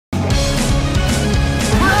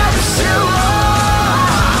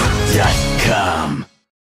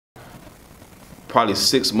probably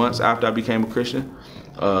 6 months after I became a Christian,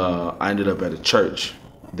 I ended up at a church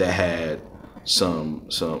that had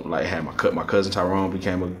had my cousin Tyrone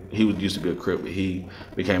used to be a Crip, but he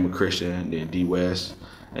became a Christian. Then D West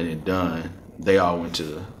and then Dunn, they all went to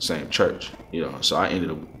the same church, So I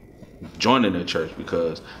ended up joining their church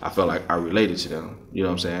because I felt like I related to them, you know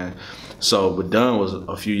what I'm saying? So, but Dunn was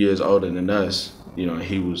a few years older than us,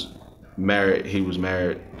 he was married. He was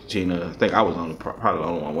married to Tina. I think I was probably the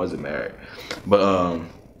only one wasn't married, but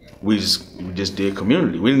we just did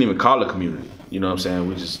community. We didn't even call it community. You know what I'm saying?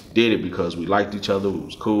 We just did it because we liked each other. It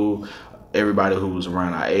was cool. Everybody who was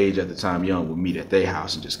around our age at the time, young, would meet at their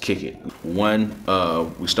house and just kick it.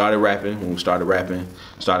 We started rapping. When we started rapping,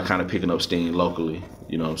 started kind of picking up steam locally.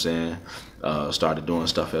 You know what I'm saying? Started doing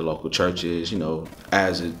stuff at local churches.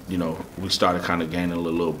 As it, we started kind of gaining a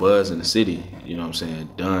little buzz in the city. You know what I'm saying?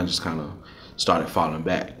 Dunn just kind of started falling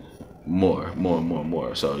back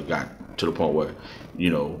more. So it got to the point where,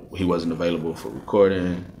 he wasn't available for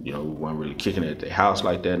recording. We weren't really kicking it at their house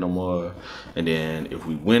like that no more. And then if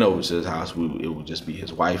we went over to his house, it would just be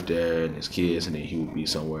his wife there and his kids, and then he would be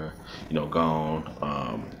somewhere,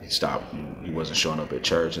 gone. He stopped. He wasn't showing up at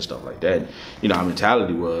church and stuff like that. Our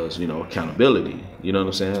mentality was, accountability. You know what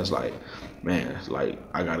I'm saying? It's like, man, it's like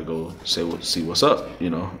I gotta go see what's up,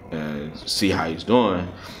 and see how he's doing.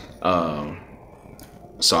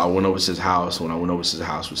 So I went over to his house. When I went over to his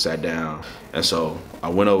house, we sat down. And so I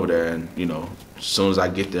went over there, and, as soon as I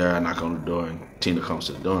get there, I knock on the door, and Tina comes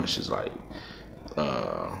to the door, and she's like,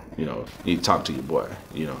 you need to talk to your boy,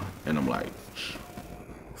 And I'm like,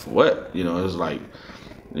 for what? It was like,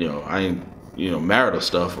 I ain't, marital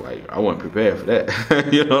stuff, like, I wasn't prepared for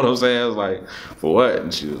that. You know what I'm saying? I was like, for what?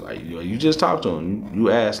 And she was like, you just talk to him.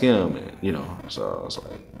 You ask him, and, so I was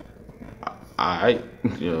like, all right,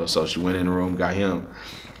 so she went in the room, got him.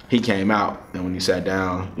 He came out, and when he sat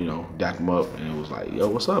down, dapped him up, and it was like, yo,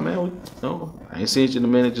 what's up, man? I ain't seen you in a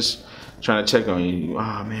minute, just trying to check on you.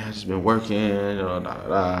 Oh, man, I just been working,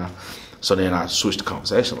 So then I switched the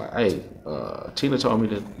conversation, like, hey, Tina told me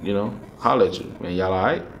to, holler at you, man, y'all all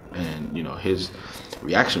right? And, his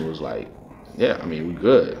reaction was like, yeah, I mean, we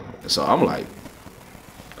good. So I'm like,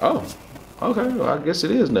 oh, okay, well, I guess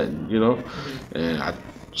it is nothing, And I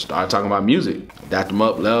started talking about music. Dapped him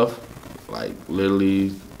up, left, like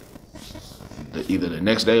literally either the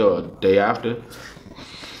next day or the day after.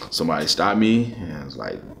 Somebody stopped me and was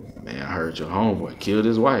like, man, I heard your homeboy killed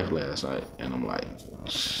his wife last night. And I'm like,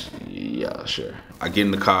 yeah, sure. I get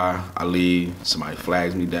in the car, I leave, somebody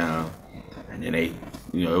flags me down, and then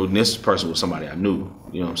this person was somebody I knew,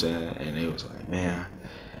 you know what I'm saying? And they was like, man,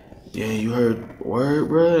 yeah, you heard word,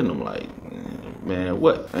 bro? And I'm like, man,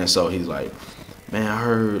 what? And so he's like, man, I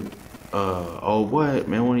heard, oh boy,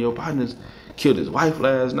 man, one of your partners killed his wife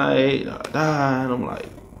last night, and I'm like,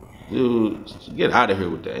 dude, get out of here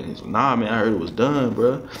with that. And he's like, nah, man, I heard it was Dunn,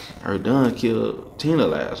 bro. I heard Dunn killed Tina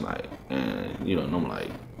last night. And, and I'm like,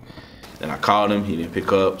 then I called him, he didn't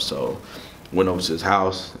pick up, so went over to his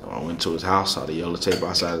house. I went to his house, saw the yellow tape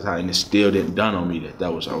outside his house, and it still didn't dawn on me I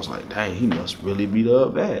was like, dang, he must really beat her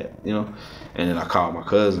up bad, And then I called my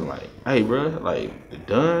cousin, like, hey, bro, like, did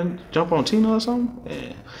Dunn jump on Tina or something?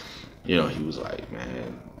 And, he was like,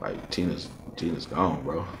 man, like, Tina's gone,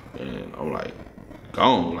 bro. And I'm like,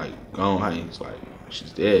 gone? Like, gone? How? He's like,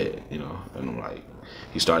 she's dead, And I'm like,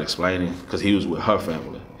 he started explaining, because he was with her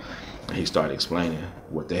family. And he started explaining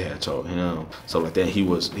what they had told him. So like that, he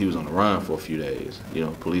was on the run for a few days.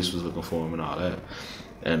 Police was looking for him and all that.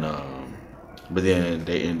 And but then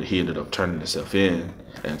he ended up turning himself in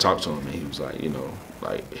and talked to him, and he was like,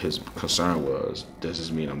 like his concern was, does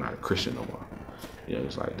this mean I'm not a Christian no more?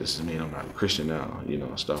 It's like, this does mean I'm not a Christian now,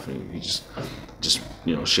 stuff. And he just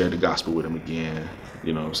shared the gospel with him again.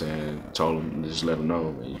 You know what I'm saying? Told him, just let him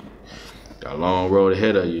know, man, you got a long road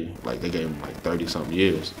ahead of you. Like, they gave him like 30-something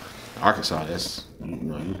years. Arkansas, that's,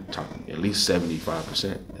 you're talking at least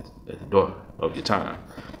 75% at the door of your time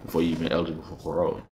before you even eligible for parole.